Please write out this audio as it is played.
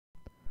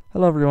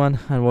Hello everyone,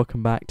 and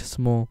welcome back to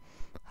some more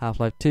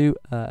Half-Life 2,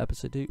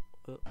 episode 2.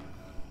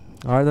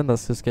 Alright then,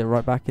 let's just get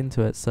right back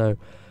into it. So,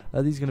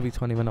 these are going to be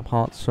 20-minute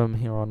parts from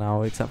here on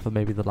out, except for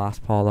maybe the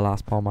last part. The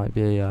last part might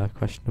be a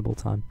questionable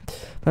time.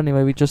 But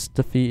anyway, we just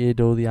defeated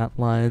all the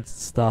antlions and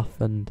stuff,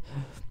 and,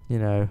 you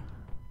know,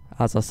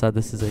 as I said,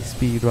 this is a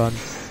speed run.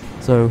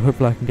 So,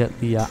 hopefully I can get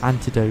the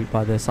antidote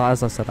by this.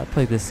 As I said, I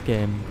played this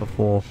game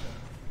before,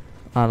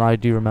 and I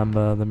do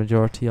remember the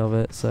majority of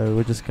it, so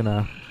we're just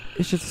gonna...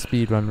 It's just a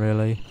speed run,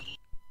 really.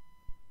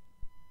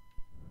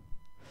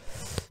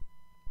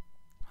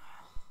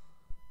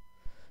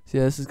 So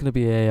yeah, this is gonna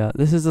be a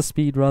this is a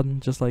speed run,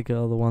 just like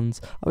other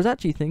ones. I was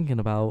actually thinking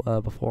about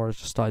before I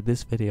just started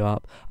this video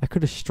up, I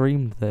could have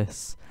streamed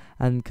this,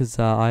 and because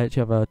I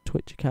actually have a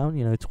Twitch account.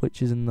 You know,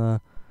 Twitch is in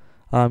the.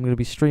 I'm gonna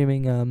be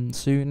streaming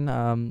soon.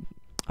 I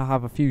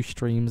have a few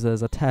streams.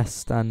 There's a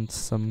test and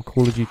some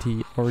Call of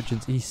Duty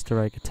Origins Easter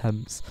egg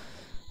attempts.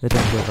 They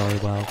don't go very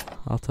well,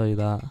 I'll tell you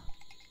that.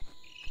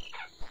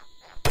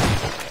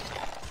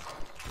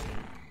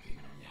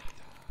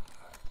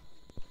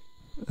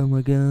 Oh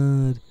my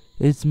god.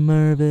 It's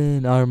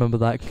Mervyn. I remember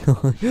that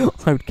guy.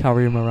 I would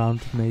carry him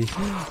around with me.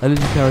 I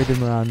didn't carry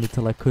him around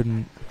until I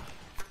couldn't.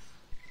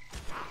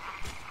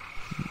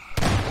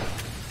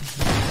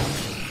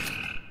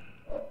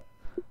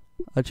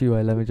 Actually,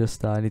 wait, let me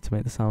just, I need to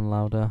make the sound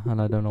louder, and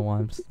I don't know why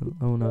I'm still,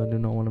 oh no, I do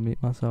not want to mute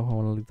myself, I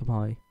want to leave the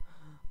pie.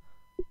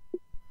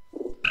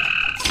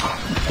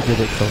 I did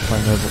it because I was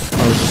playing over,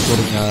 I was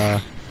recording,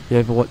 the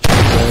Overwatch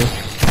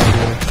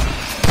video.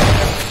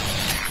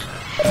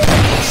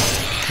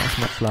 That's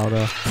much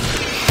louder.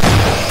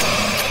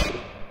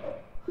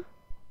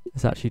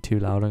 It's actually too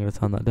loud. I'm going to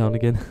turn that down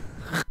again.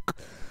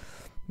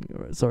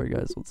 Alright, sorry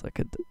guys, 1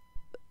 second.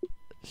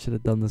 Should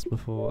have done this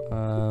before.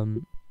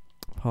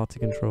 Party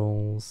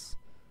controls.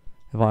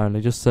 If I only,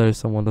 just so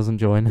someone doesn't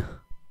join.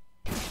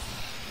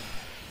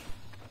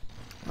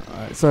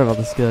 Alright, sorry about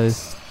this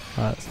guys.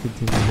 Alright, let's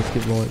continue. Let's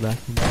get right back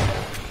in.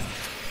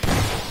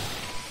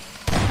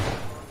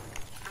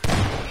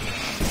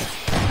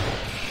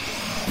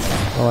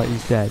 Alright,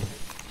 he's dead.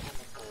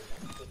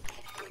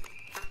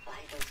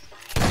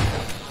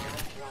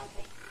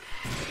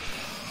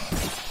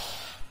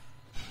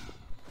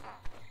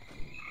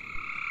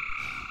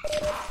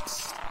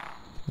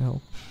 No.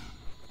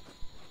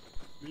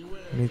 I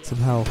need some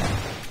help.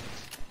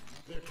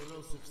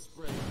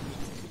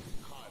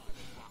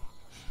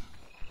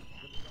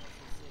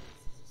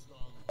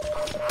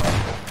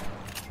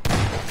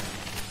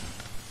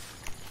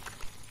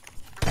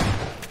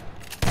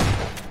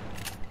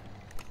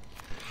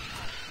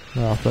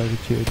 No, I thought I could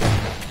shoot it down.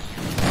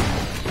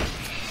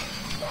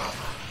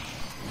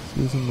 Let's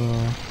use him,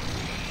 alright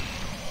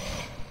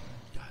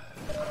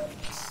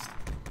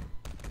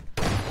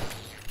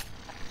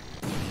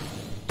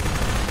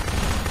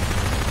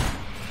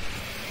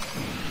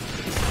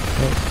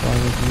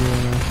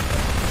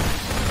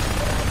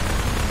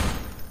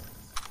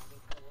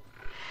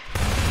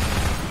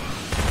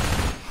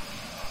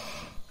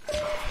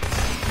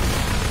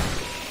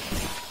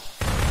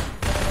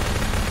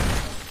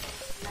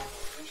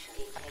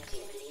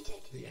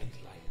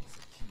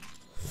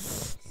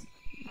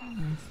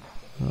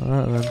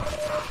then.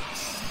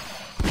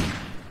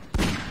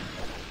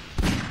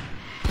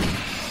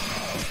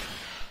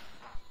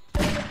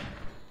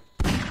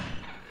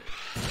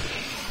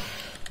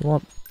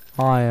 What?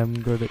 I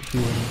am good at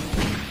shooting.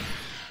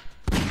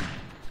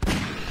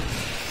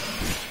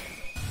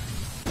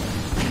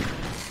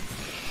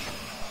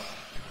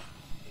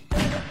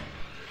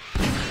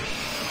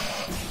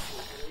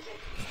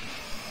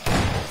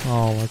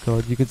 Oh my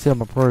god, you can see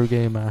I'm a pro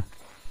gamer.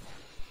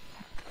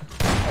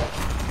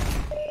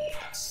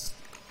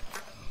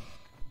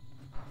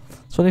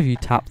 It's funny if you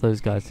tap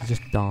those guys, they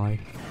just die.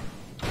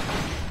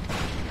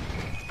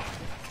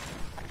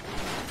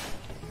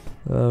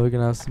 We're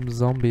gonna have some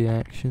zombie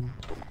action.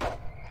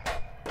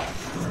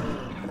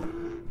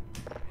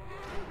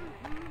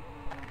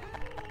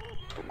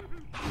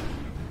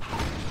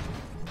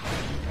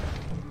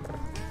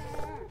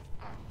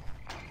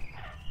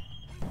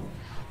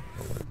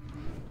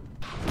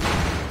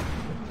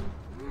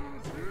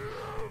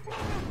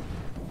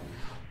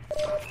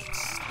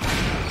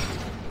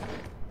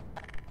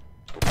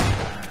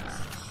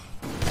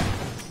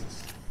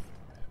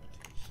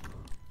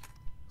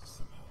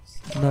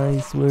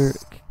 Nice work,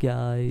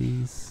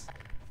 guys.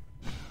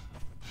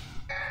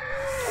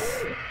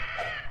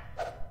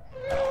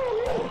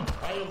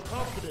 I am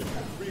confident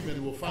that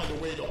Freeman will find a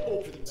way to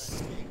open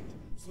that gate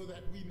so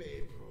that we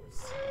may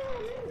proceed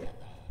together.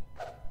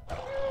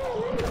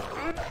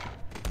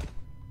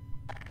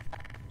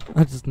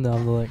 I just know,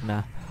 I'm like,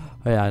 nah.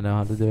 Oh yeah, I know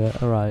how to do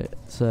it. Alright,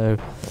 so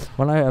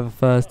when I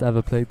first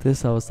ever played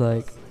this, I was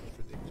like,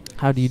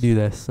 how do you do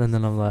this? And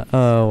then I'm like,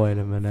 oh, wait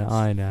a minute,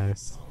 I know.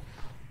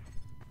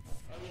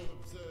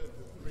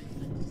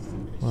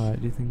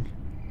 Alright, do you think?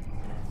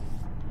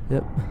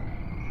 Yep.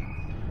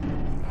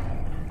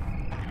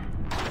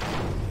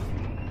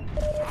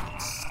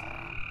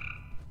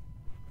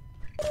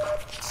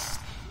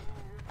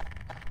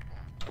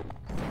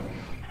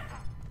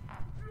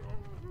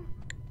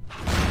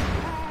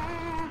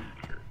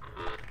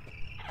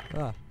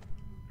 Ah.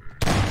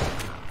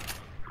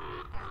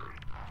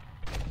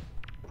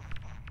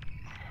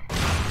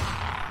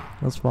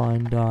 That's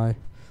fine, die.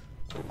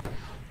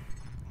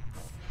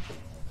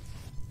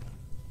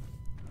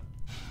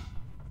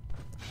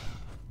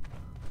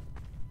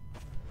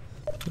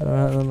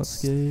 Alright then,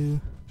 let's go.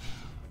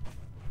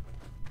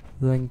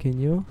 Then can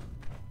you?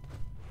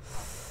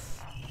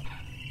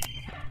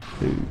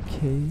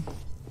 Okay.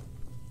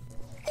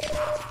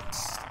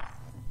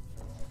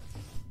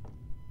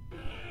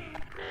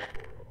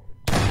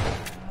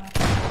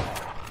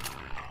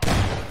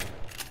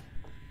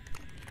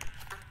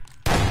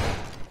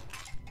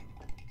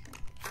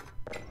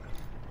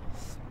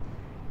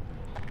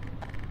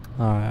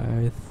 Alright,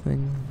 I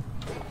think.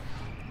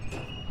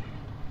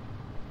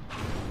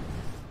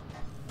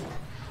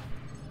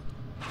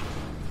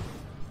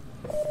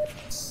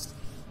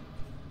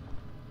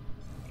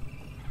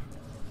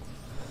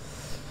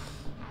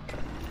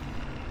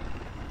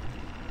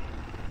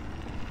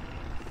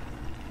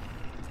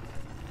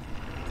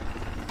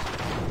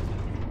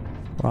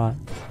 Right.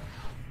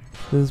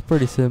 This is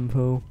pretty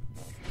simple.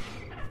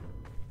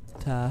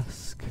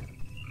 Task.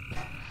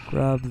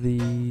 Grab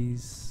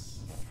these.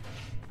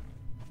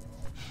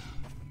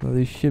 Well,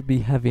 these should be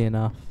heavy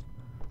enough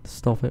to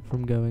stop it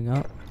from going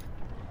up.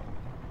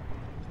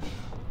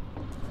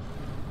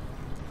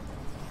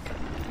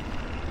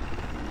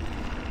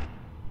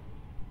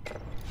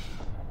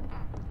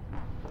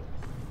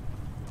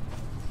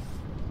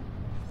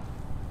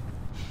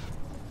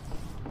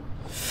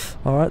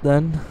 Alright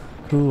then.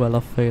 Cool, I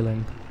love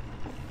failing.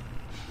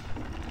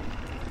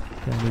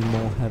 Gonna need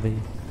more heavy.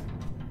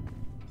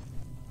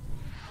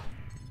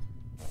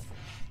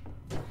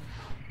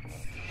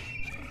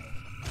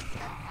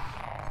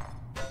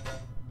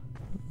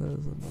 There's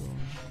another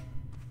one.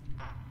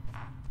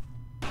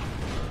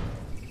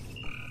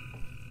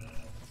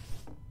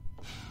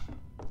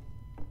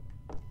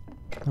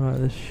 Alright,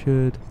 this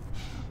should.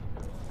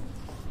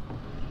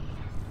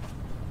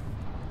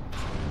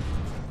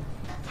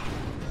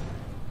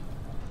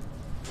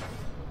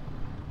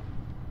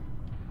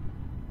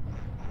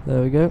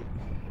 There we go.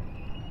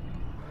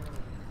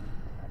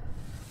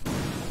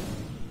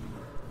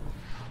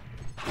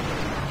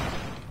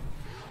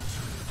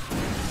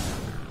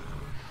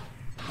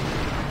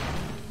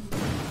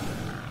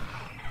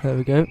 There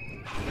we go.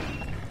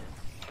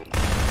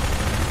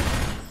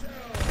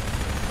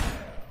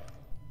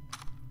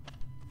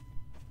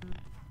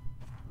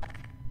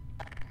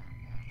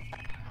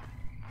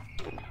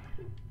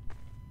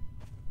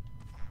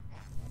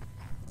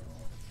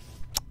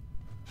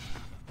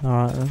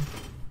 Alright then.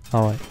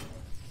 Oh wait.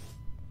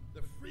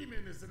 The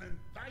Freeman is an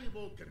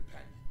invaluable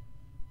companion.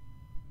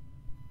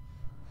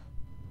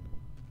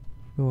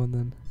 Go on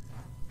then.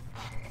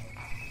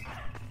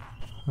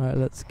 Alright,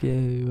 let's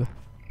go.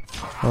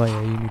 Oh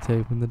yeah, you need to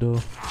open the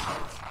door.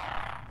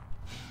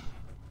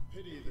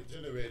 Pity the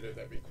generator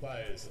that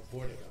requires a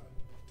Vortigon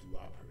to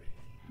operate.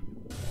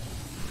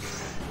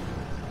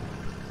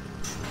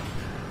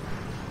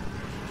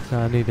 So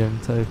I need him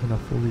to open up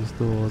all these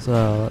doors.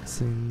 Oh, that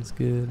seems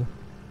good.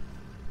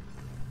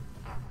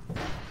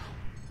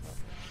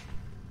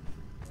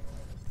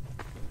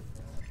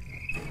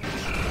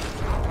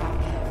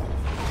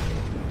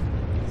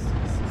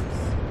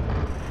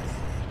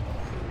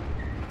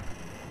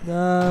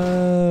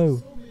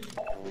 No!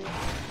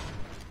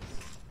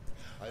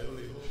 I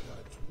only hope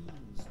our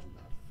dreams do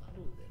not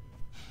follow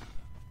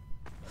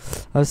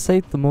them. I've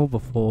saved them all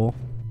before.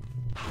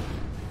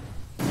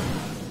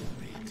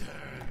 Return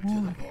to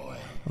the boy.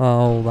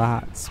 Oh,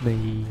 that's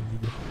me.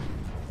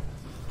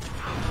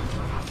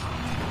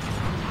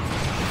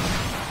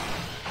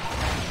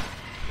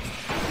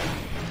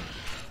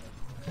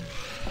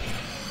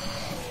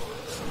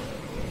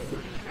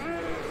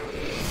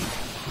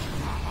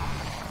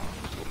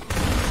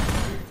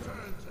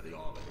 Return to the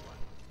All-in-One.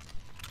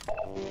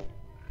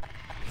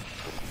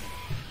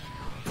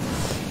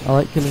 I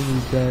like killing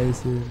these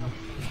guys.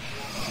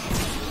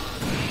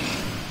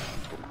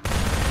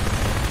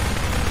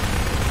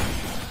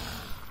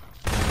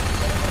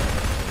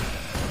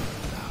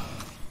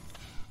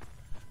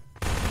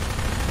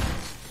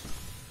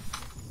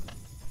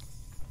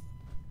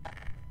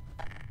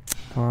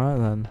 Alright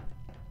then.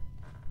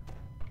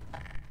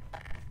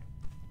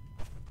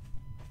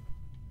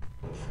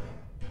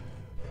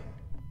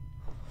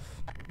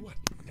 What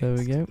There we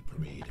next go. in the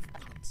parade of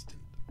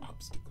constant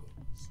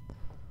obstacles?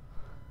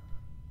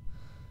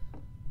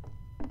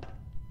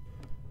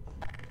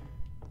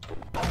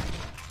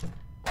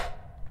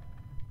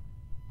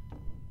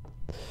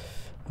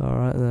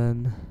 Alright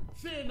then.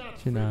 Fear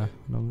not, You know, Freeman.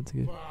 I'm meant to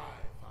go. For I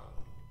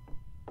follow.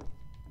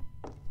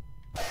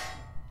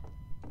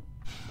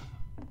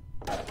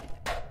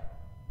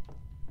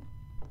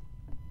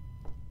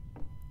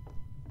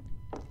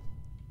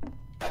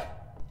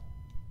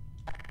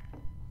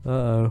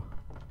 Uh-oh.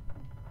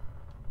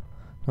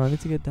 No, I need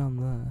to get down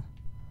there.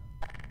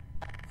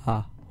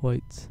 Ah,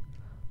 wait.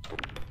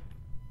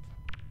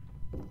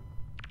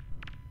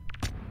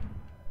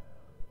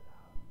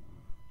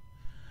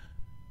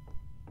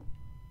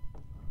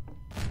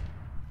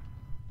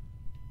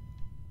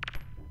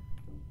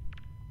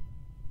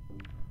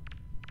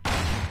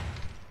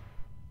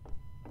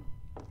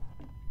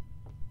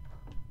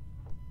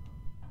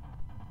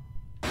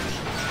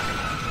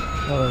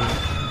 Oh.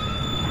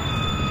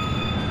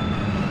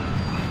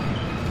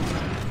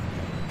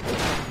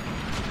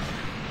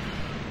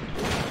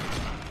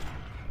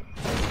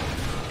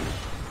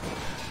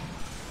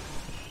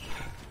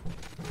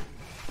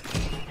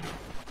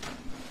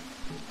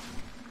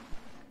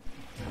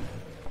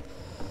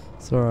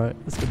 It's alright,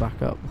 let's get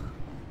back up.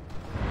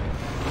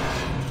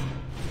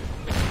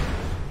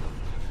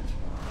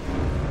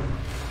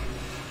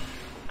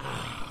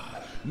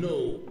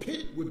 No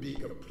pit would be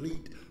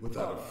complete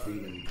without a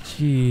freeman.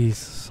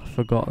 Jeez, I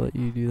forgot that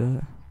you do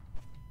that.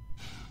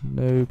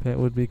 No pit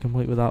would be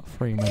complete without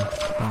Freeman.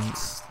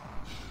 Thanks.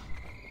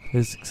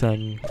 It's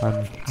exciting.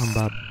 I'm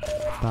bad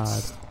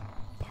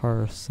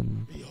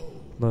person.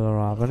 Look,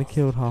 I've only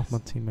killed half my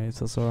teammates.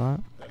 That's alright.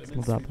 It's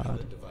not that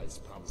bad.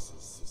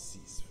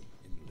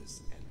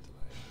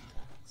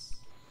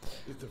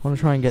 I want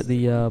to try and get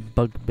the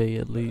bug bait,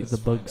 at least the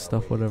bug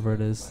stuff, whatever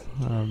it is.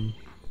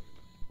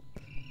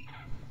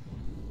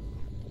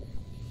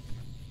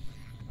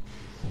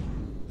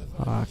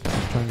 I'll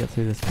try and get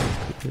through this first,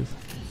 because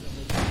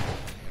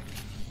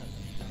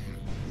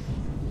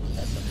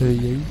hey,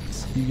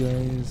 yates, you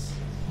guys.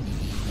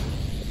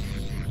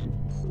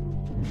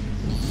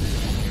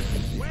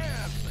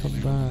 Come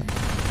back.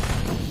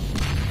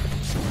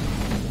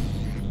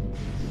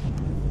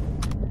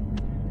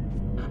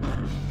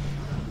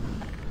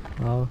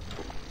 Oh.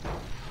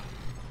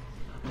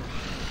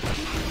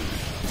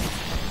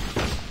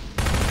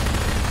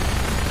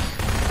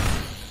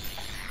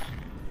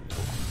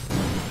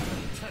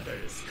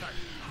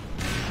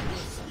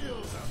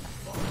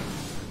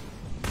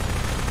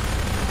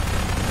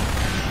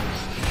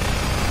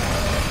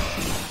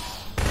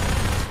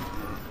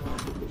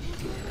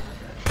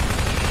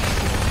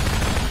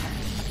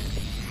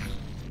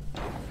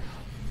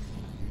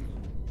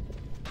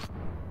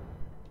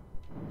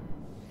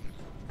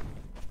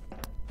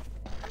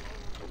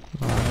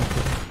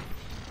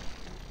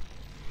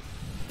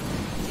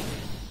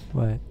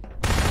 Wait.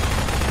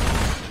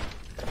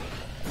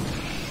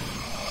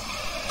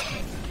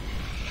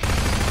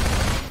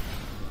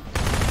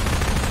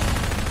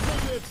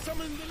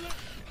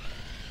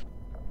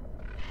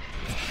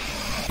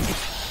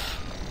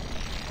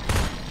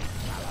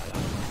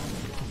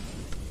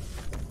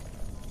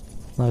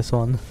 Nice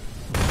one.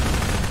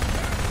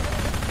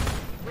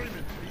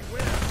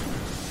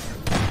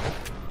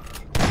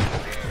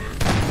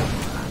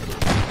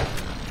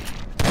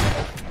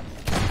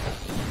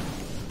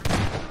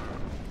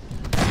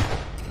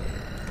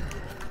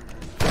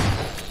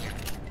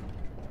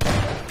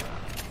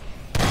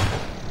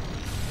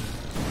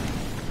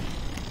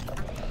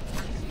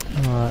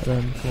 Alright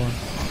then, come on.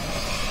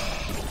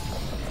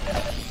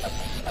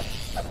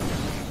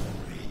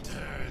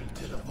 Return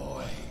to the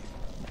void.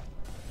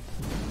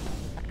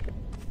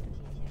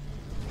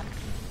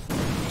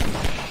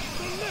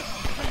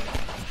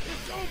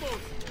 It's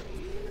almost.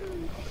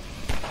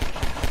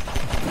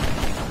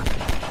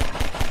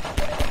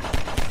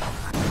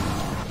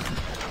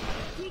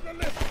 To the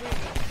left,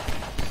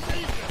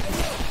 save them.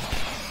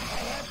 I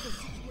have the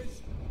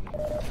situation.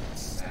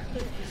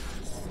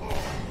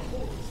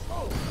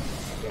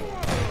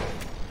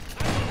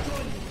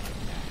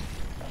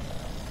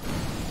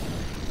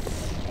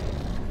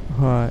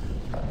 Alright.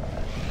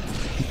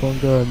 Keep on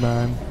going,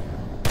 man.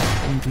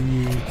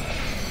 You.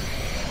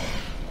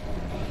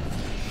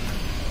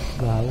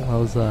 Wow,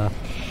 how's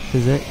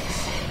physics?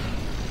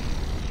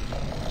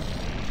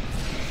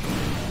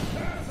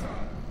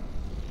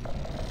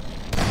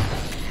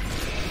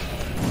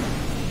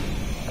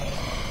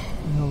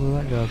 How did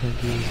that guy think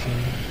he was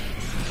doing?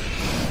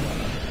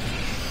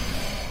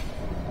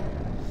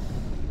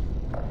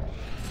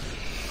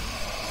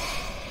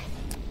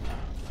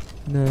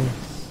 Nice.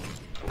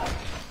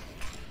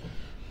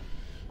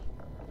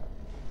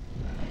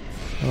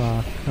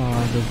 Oh,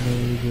 kind of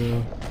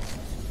maybe.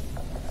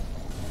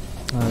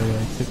 Oh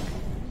yeah,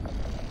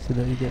 so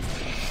that you get.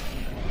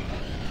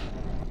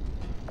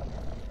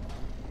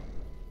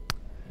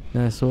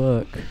 Nice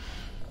work.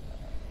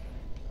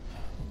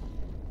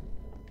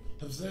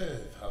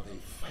 Observe how they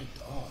fight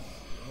on,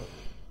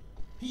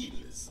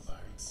 heedless of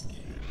our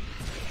escape.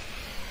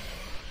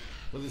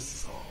 Well, this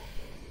is all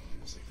very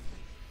amusing.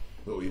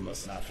 But we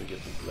must not forget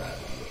the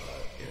gravity of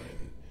our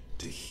errand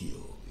to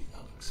heal the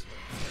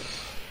unexpected.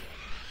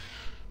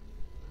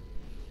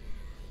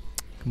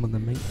 Come on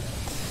then, mate.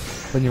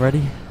 When you're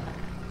ready.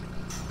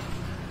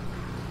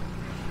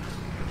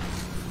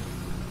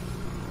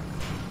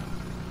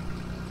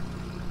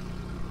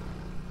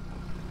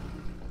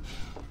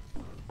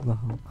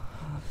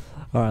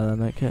 Alright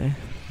then, okay.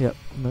 Yep,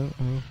 no,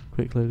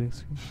 quick loading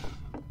screen.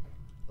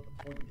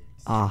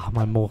 Ah,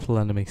 my mortal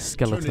enemy,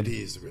 skeleton.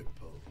 Eternity is repose.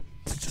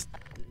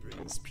 It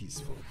brings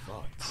peaceful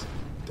thoughts,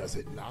 does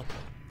it not?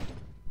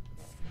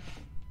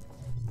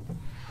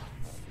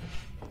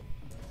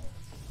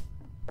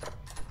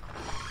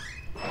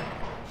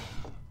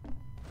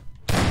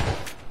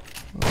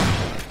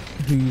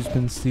 Who's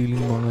been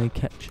stealing my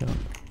ketchup?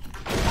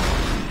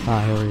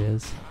 Ah, here he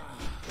is.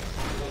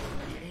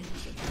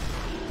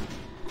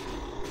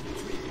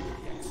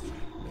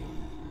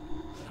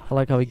 I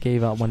like how he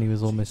gave up when he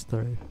was almost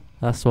through.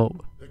 That's what.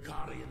 The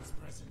Guardian's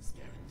presence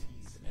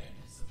guarantees an end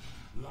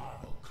of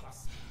larval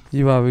clusters.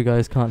 You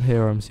guys can't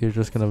hear him, so you're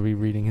just gonna be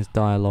reading his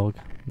dialogue.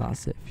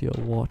 That's it for your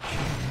watch.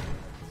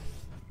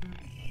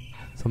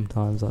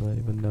 Sometimes I don't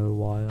even know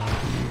why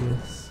I do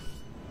this.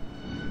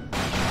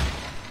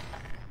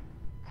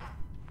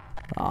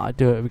 I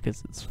do it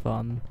because it's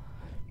fun.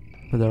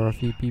 But there are a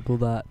few people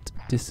that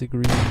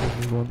disagree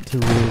and we want to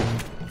ruin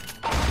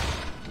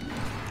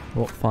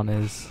what fun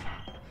is.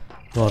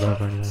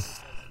 Whatever, anyway.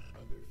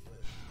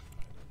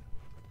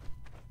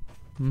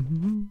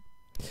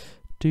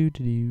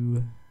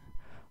 Do.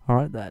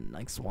 Alright then,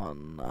 next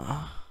one.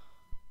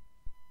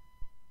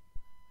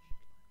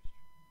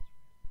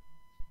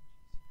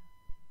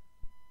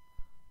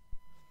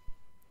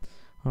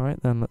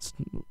 Alright then, let's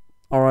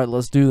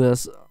do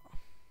this.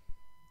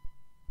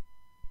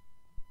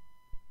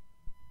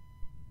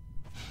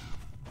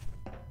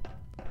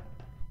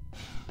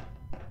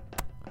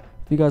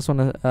 If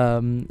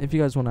you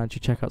guys wanna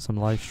actually check out some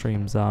live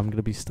streams, I'm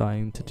gonna be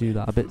starting to do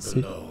that a bit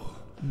soon.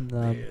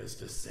 There's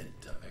the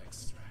scent of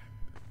extract.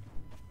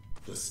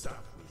 The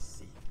stuff we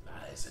see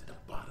lies at the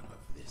bottom of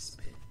this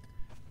pit.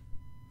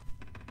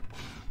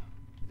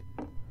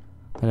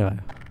 Anyway.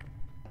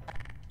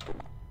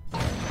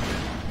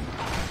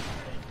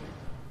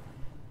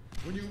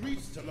 When you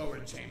reach the lower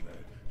chamber,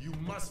 you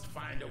must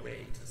find a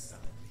way to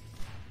summon me.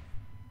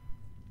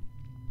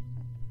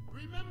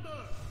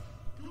 Remember,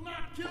 do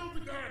not kill the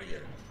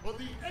Guardian, or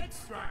the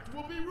extract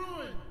will be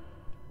ruined.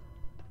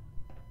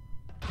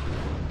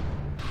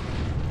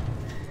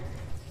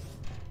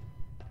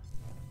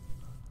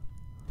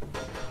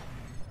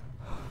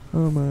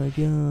 Oh my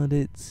god,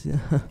 it's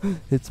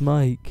it's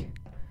Mike.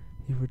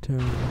 He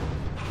returned.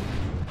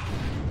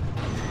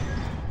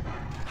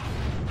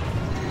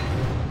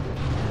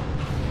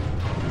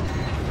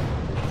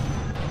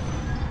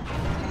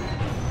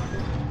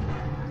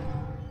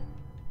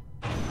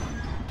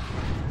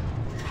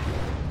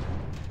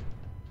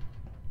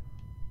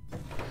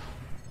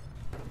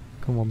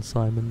 Come on,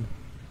 Simon.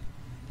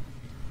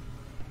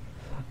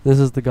 This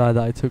is the guy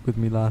that I took with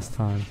me last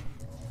time.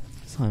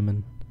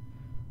 Simon.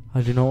 I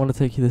do not want to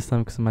take you this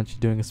time because I'm actually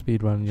doing a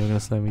speed run and you're going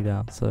to slow me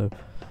down. So,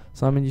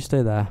 Simon, you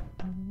stay there.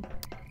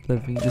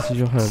 This is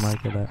your home, I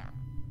get it.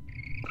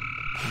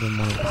 I didn't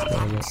want to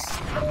disturb it.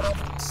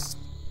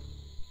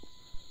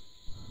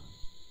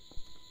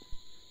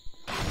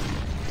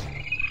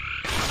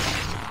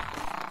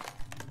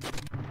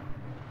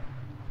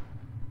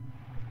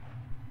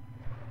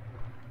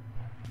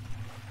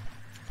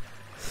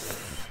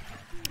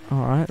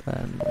 Alright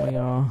then, we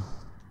are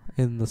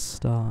in the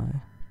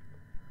sty.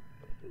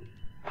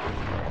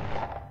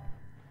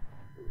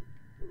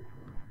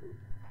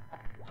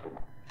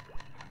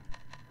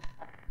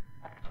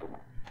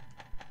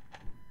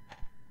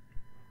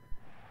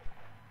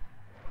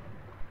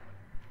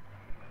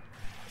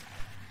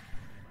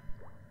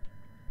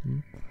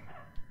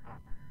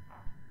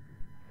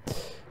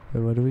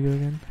 Wait, where do we go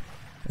again?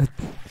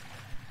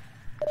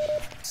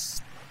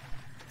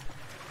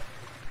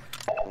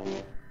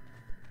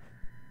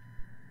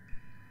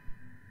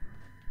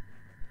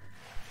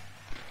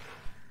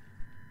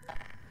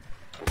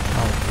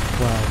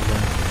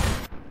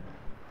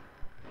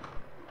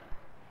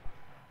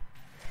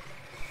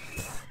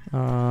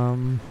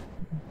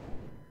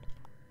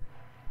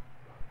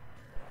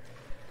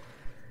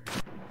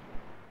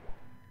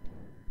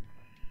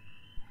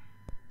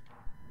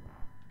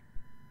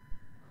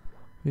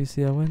 You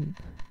see, I went.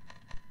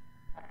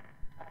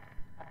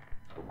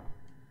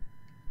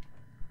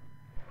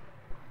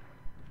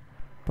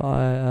 But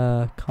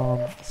I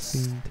can't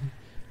seem to.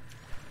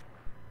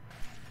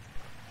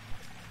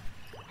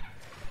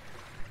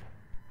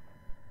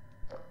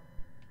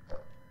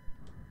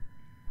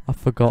 I've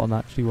forgotten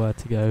actually where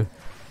to go.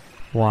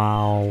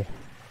 Wow.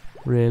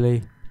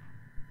 Really?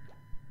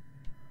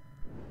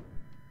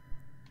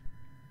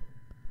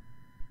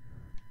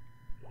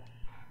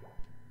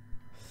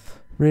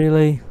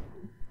 Really?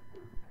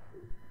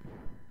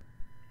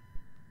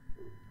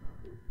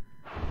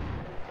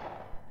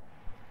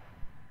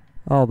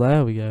 Oh,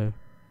 there we go.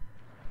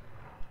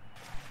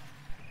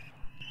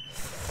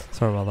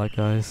 Sorry about that,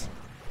 guys.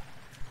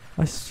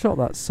 I shot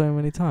that so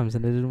many times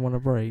and it didn't want to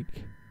break.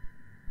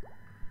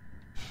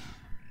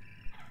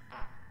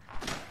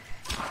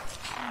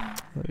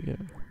 There we go.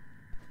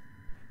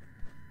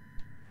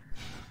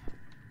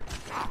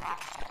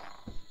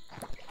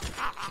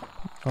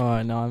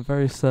 Alright, now I'm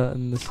very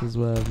certain this is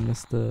where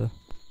Mr.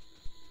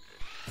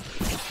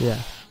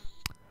 Yeah.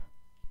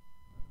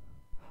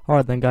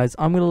 Alright then, guys,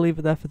 I'm going to leave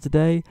it there for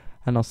today,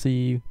 and I'll see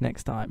you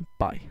next time.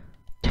 Bye.